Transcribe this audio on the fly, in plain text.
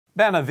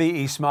Banner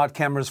VE smart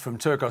cameras from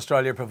Turck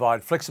Australia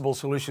provide flexible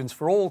solutions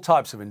for all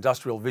types of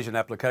industrial vision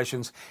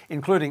applications,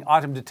 including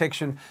item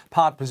detection,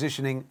 part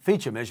positioning,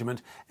 feature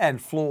measurement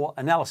and flaw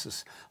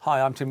analysis.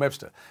 Hi, I'm Tim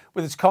Webster.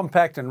 With its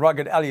compact and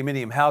rugged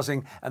aluminium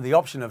housing and the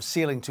option of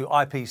sealing to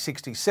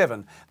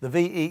IP67, the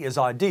VE is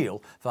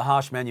ideal for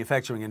harsh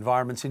manufacturing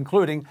environments,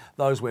 including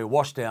those where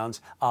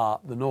washdowns are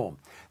the norm.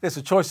 There's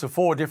a choice of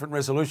 4 different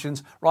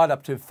resolutions, right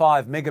up to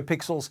 5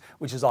 megapixels,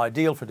 which is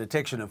ideal for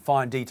detection of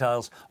fine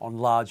details on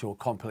large or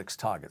complex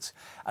targets.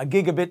 A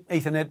gigabit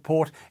Ethernet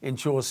port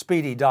ensures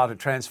speedy data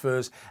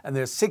transfers, and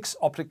there's 6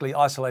 optically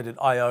isolated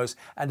IOs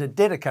and a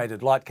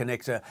dedicated light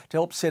connector to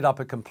help set up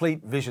a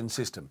complete vision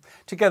system,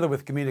 together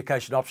with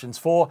communication options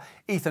for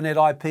Ethernet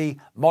IP,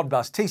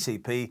 Modbus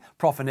TCP,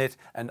 Profinet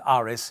and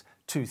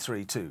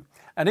RS232.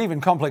 And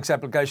even complex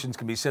applications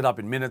can be set up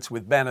in minutes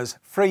with Banner's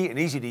free and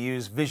easy to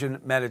use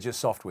Vision Manager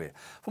software.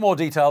 For more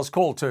details,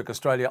 call Turck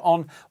Australia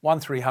on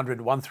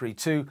 1300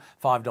 132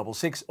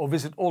 566 or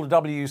visit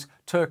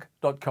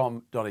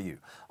allthew's.turck.com.au.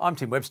 I'm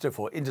Tim Webster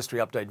for Industry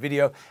Update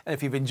Video, and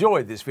if you've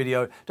enjoyed this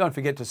video, don't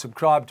forget to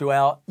subscribe to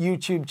our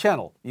YouTube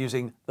channel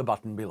using the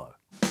button below.